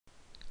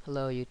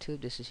Hello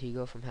YouTube, this is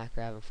Higo from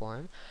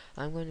HackerHavenForum.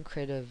 I'm going to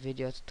create a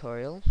video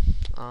tutorial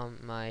on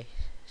my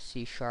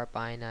C#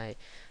 ini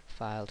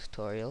file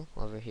tutorial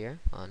over here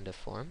on the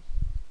forum.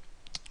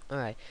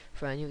 Alright,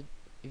 for any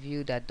of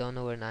you that don't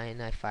know what an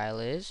ini file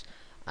is,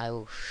 I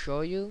will show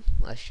you.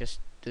 Let's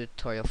just do the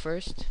tutorial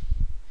first.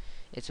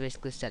 It's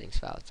basically a settings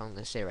file, that's all I'm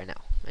going to say right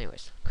now.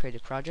 Anyways, create a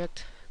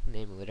project,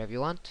 name it whatever you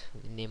want,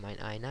 name mine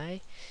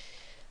ini,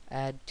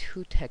 add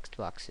 2 text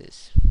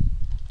boxes.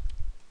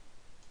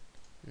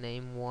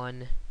 Name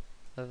one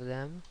of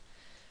them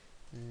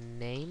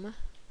name,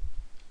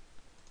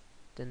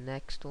 the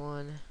next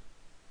one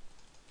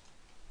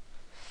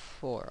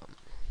forum.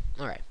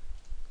 Alright,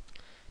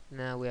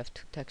 now we have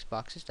 2 text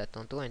boxes that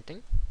don't do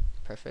anything.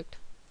 Perfect.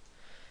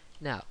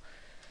 Now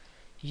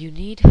you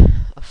need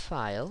a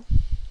file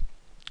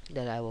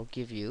that I will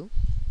give you.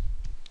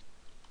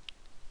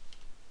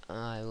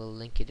 I will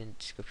link it in the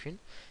description.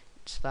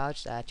 It's file,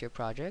 just add to your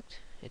project.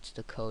 It's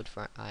the code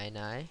for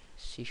ini.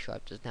 C#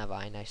 doesn't have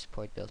ini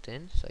support built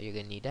in, so you're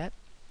gonna need that.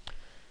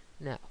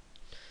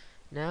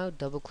 Now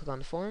double click on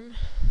the form,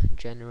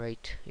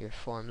 generate your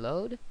form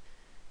load.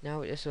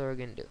 Now this is what we're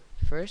gonna do.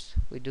 First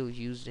we do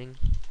using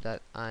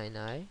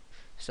 .ini,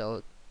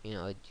 so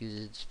it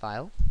uses this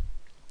file.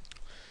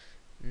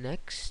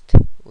 Next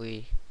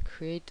we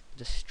create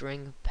the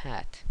string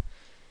path.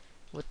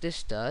 What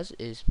this does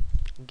is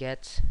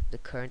gets the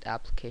current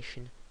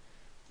application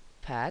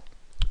path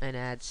and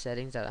add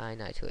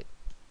settings.ini to it.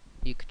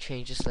 You could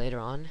change this later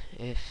on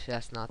if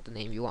that's not the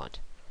name you want.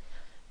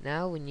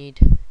 Now we need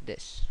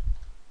this.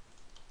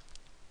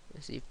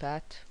 Let's see,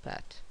 path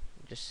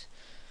just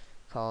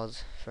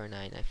calls for an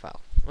ini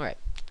file. Alright,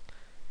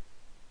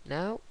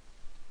 now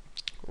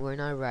we're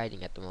not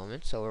writing at the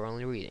moment, so we're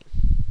only reading.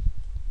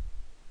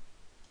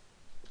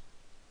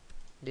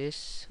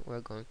 This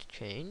we're going to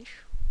change.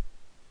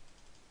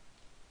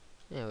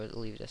 Yeah, we'll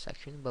leave this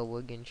section, but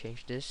we're going to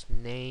change this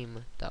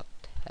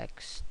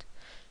name.text.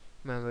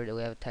 Remember that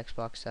we have a text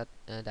box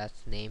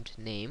that's named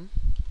name.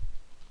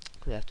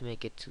 We have to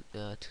make it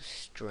to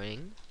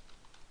string.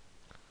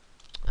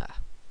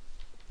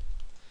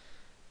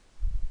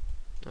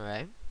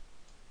 Alright.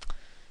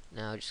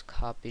 Now just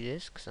copy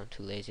this because I'm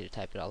too lazy to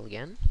type it all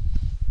again.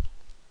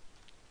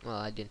 Well,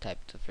 I didn't type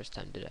it the first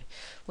time, did I?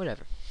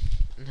 Whatever.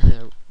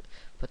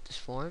 Put this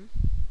form.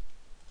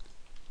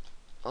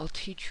 I'll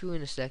teach you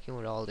in a second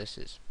what all this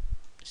is.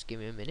 Just give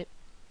me a minute.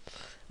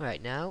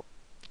 Alright, now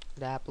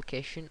the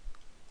application.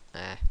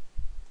 I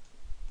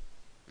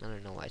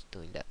don't know why it's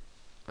doing that.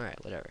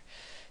 Alright, whatever.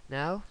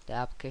 Now the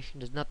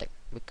application does nothing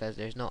because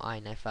there's no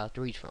ini file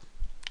to read from.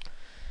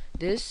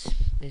 This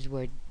is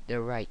where the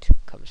write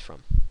comes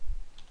from.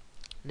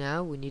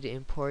 Now we need to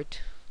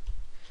import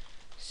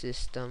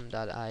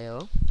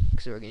system.io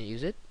because we're going to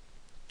use it,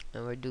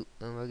 and we're going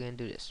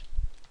to do this.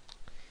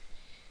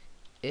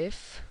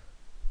 If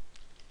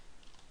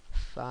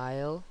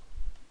file.exists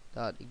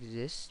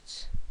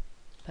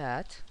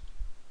path,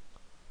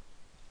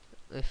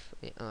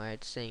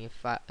 alright, saying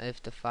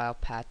if the file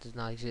path does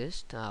not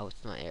exist,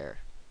 it's not error.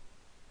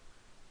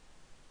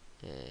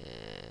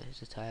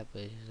 It's a type,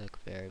 but it's like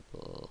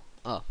variable.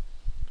 Oh,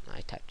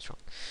 I typed this wrong.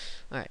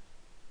 Alright,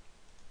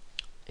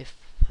 if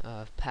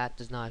path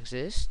does not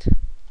exist,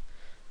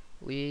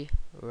 we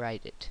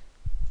write it.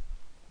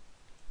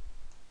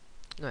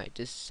 Alright,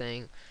 this is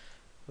saying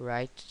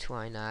write to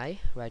ini,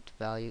 write the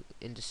value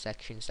in the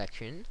section,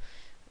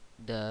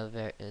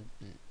 the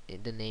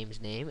name's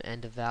name,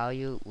 and the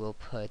value we'll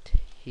put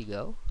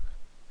Higo.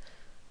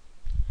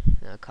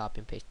 Now copy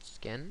and paste this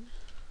again.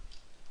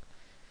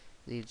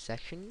 Leave the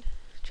section,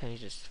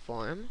 change this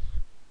form,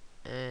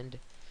 and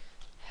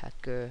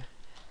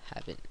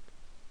HackerHaven.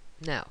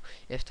 Now,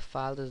 if the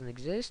file doesn't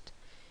exist,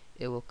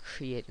 it will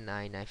create an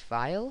ini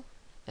file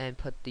and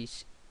put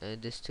this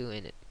 2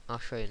 in it. I'll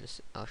show you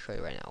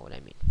right now what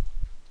I mean.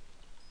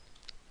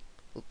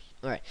 Oops.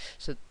 Alright,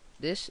 so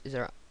this is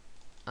our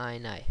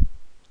ini.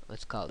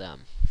 Let's call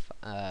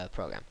it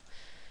program.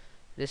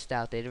 This is the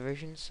outdated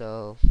version,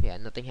 so yeah,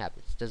 nothing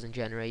happens. It doesn't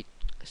generate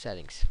a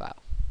settings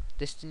file.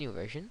 This is the new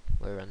version.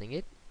 We're running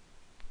it.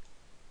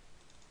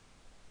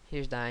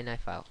 Here's the ini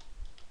file.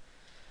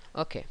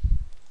 Okay.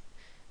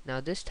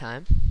 Now this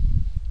time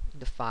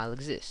the file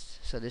exists,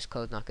 so this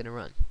code's not going to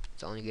run.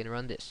 It's only going to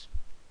run this.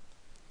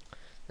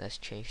 Let's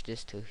change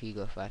this to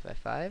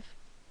Higo555.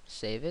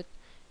 Save it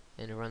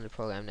and run the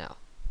program now.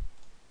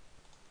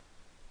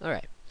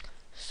 Alright.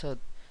 So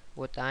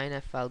what the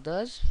ini file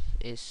does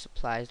is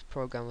supplies the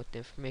program with the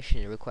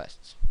information it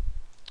requests.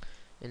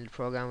 In the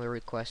program we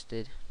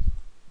requested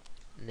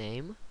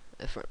name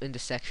in the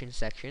section.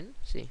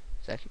 See,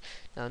 section.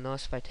 Now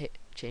notice if I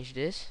change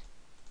this,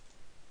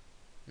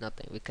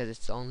 nothing, because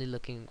it's only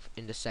looking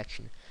in the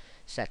section.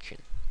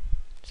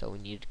 So we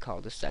need to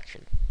call this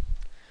section,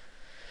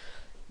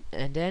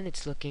 and then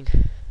it's looking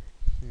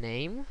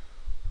name,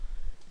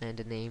 and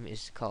the name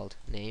is called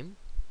name,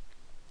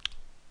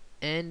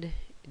 and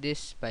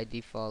this by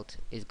default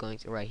is going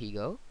to write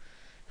Higo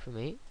for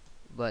me,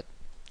 but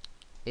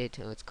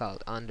it's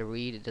called on the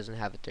read. It doesn't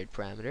have a third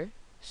parameter,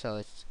 so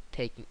it's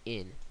taking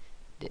in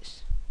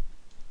this.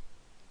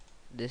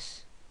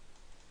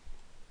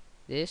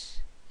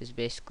 this is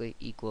basically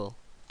equal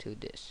to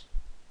this.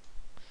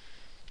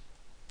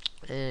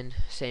 And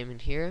same in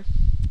here,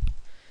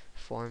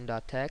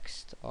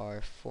 form.text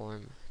or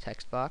form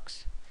text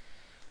box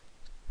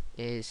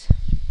is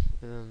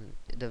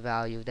the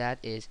value of that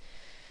is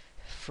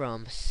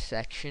from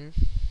section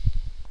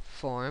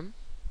form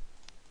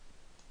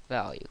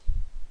value.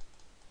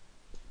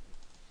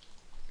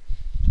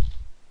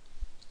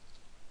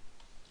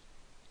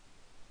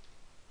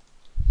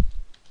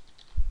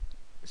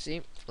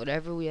 See,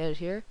 whatever we add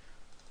here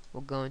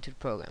will go into the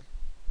program.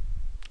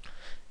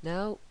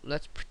 Now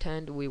let's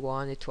pretend we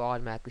want it to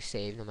automatically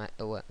save no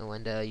matter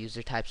when the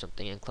user types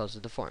something and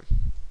closes the form.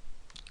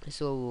 This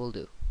is what we will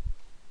do.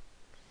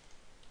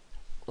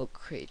 We'll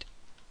create.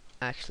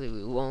 Actually,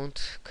 we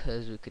won't,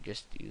 because we could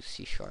just use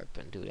C#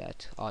 and do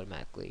that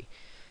automatically.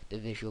 The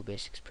Visual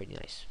Basic is pretty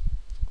nice.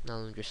 Now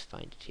let me just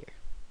find it here.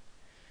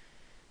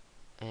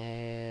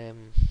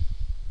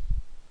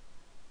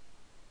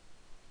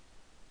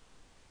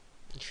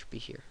 It should be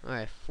here.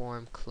 Alright,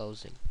 form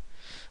closing.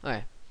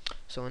 Alright,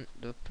 so when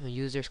the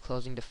user is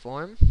closing the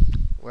form,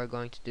 we're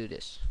going to do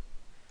this.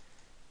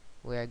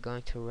 We are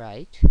going to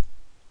write.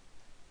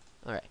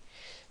 Alright,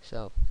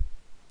 so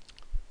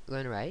we're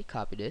going to write,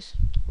 copy this.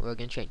 We're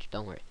going to change it,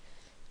 don't worry.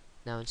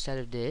 Now instead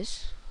of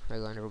this, we're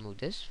going to remove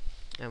this,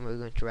 and we're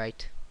going to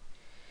write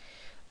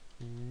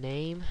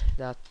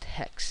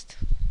name.text.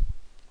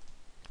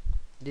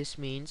 This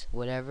means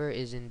whatever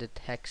is in the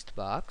text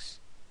box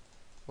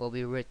will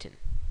be written.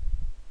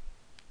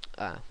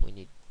 We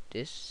need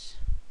this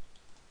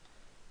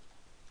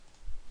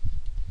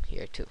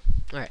here too.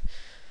 Alright,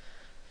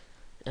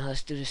 now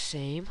let's do the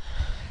same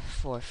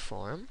for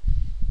form.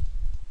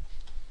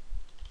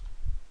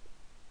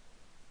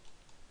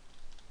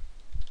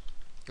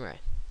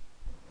 Alright.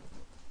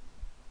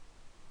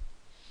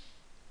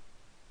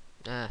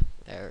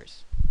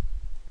 Errors.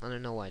 I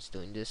don't know why it's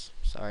doing this.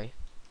 Sorry.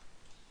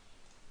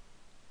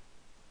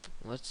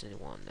 What's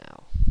it want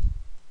now?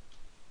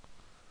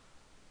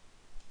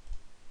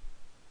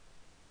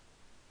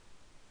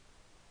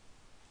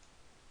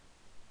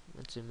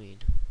 What's it mean?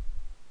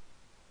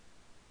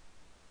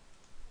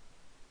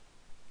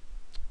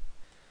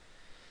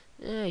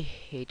 I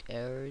hate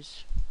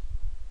errors.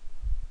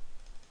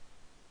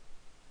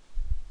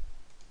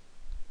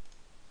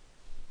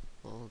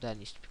 Well, that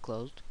needs to be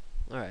closed.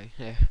 Alright,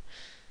 there.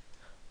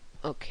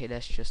 Okay,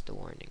 that's just a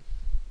warning.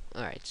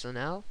 Alright, so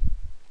now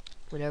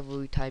whenever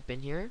we type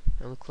in here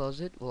and we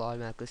close it, we'll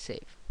automatically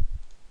save.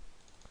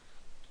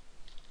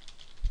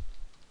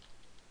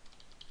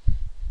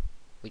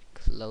 We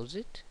close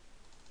it,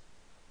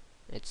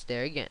 it's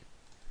there again.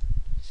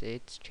 See,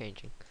 it's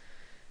changing.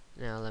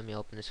 Now let me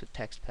open this with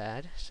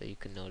TextPad so you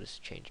can notice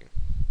it changing.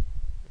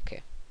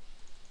 Okay.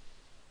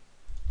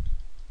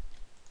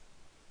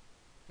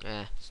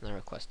 It's not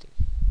requesting.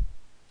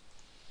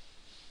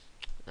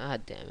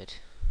 Damn it.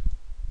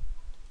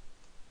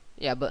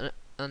 Yeah, but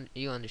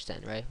you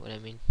understand, right? What I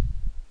mean?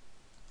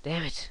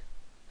 Damn it.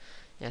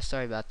 Yeah,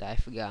 sorry about that. I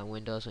forgot on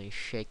Windows, when you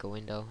shake a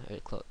window,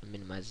 it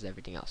minimizes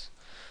everything else.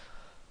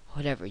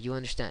 Whatever, you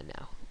understand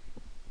now.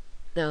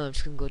 Now I'm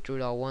just gonna go through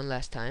it all one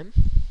last time.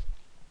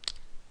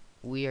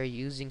 We are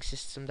using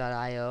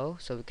system.io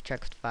so we can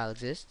check if the file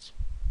exists.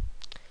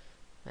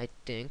 I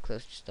think,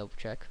 let's just double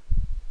check.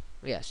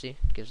 Yeah, see,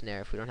 it gives an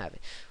error if we don't have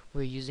it.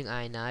 We're using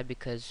ini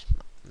because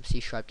C#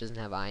 doesn't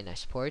have ini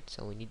support,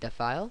 so we need that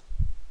file.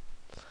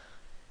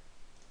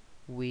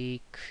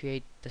 We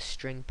create the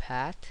string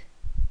path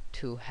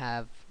to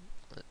have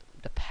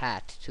the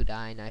path to the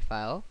ini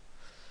file.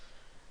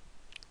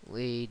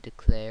 We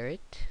declare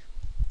it,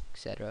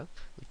 etc.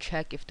 We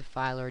check if the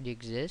file already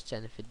exists,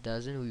 and if it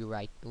doesn't,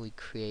 we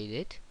create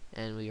it,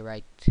 and we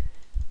write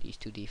these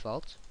two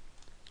defaults.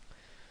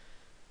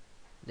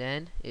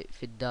 Then,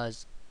 if it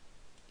does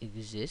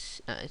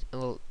exist,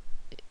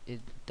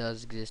 it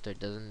does exist or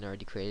doesn't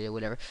already create it,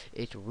 whatever,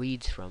 it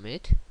reads from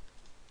it.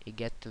 You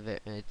get the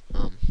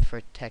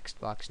for text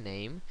box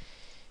name,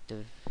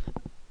 the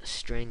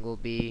string will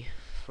be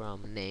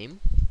from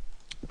name.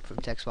 From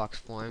text box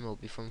form will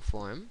be from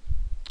form,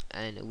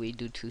 and we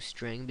do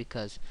toString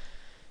because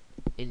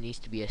it needs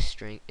to be a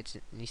string. It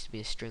needs to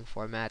be a string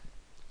format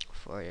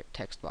for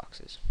text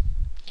boxes.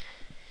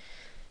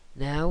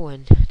 Now,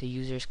 when the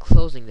user is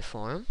closing the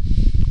form,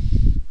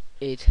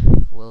 it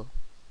will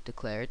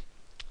declare it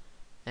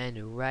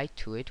and write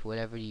to it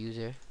whatever the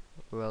user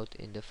wrote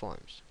in the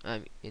forms.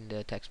 In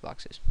the text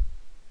boxes.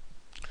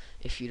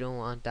 If you don't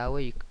want that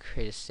way, you can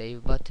create a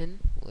save button,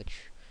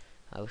 which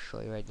I will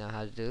show you right now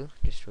how to do.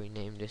 Just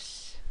rename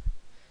this,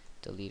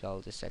 delete all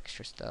this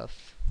extra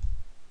stuff.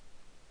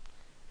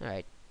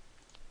 Alright,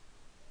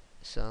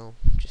 so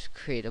just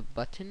create a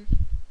button.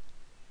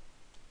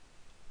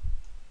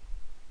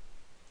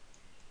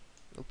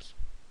 Oops.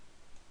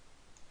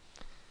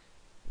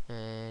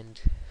 And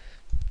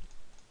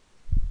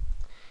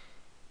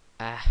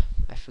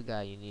I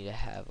forgot you need to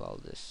have all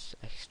this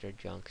extra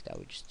junk that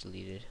we just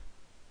deleted.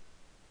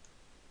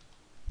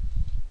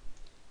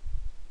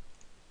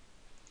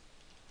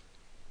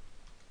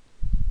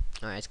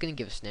 Alright, it's gonna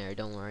give a snare,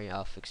 don't worry,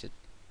 I'll fix it.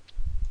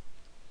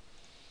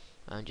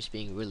 I'm just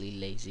being really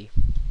lazy.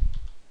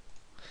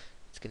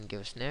 It's gonna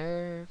give a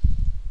snare.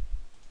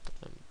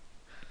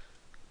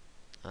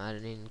 I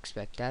didn't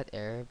expect that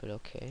error, but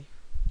okay.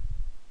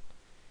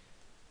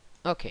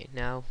 Okay,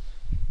 now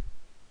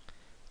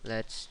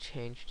let's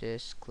change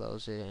this,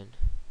 close it, and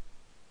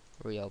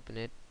reopen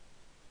it.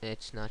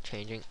 It's not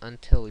changing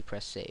until we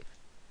press save.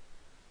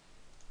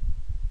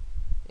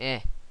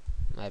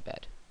 My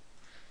bad.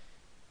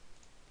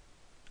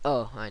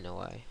 Oh, I know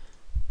why.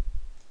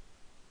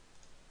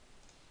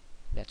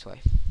 That's why.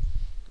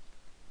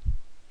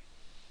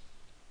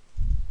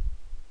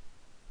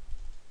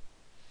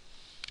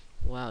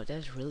 Wow,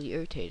 that's really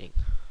irritating.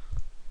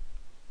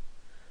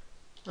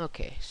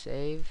 Okay,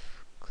 save,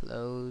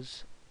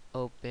 close,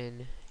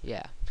 open.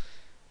 Yeah.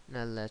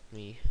 Now let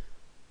me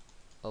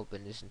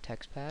open this in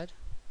TextPad.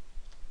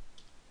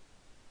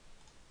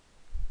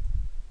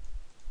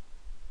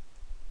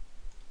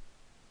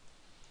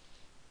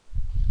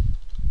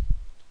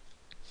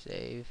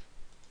 Save.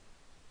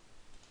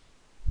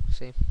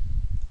 See?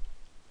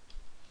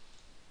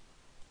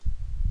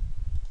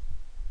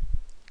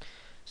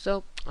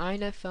 So,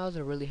 INF files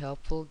are really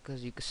helpful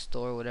because you can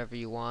store whatever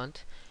you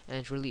want, and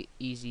it's really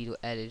easy to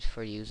edit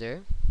for the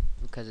user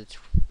because it's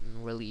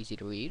really easy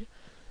to read.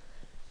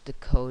 The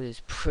code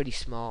is pretty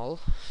small,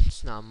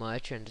 it's not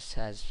much, and just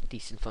has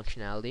decent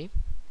functionality.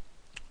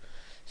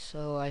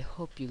 So I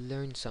hope you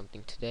learned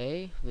something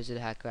today. Visit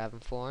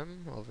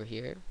HackerHavenForum over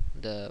here,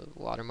 the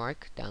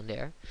watermark down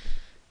there.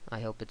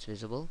 I hope it's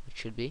visible. It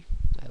should be.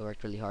 I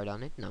worked really hard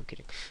on it. No, I'm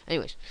kidding.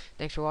 Anyways,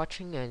 thanks for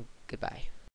watching and goodbye.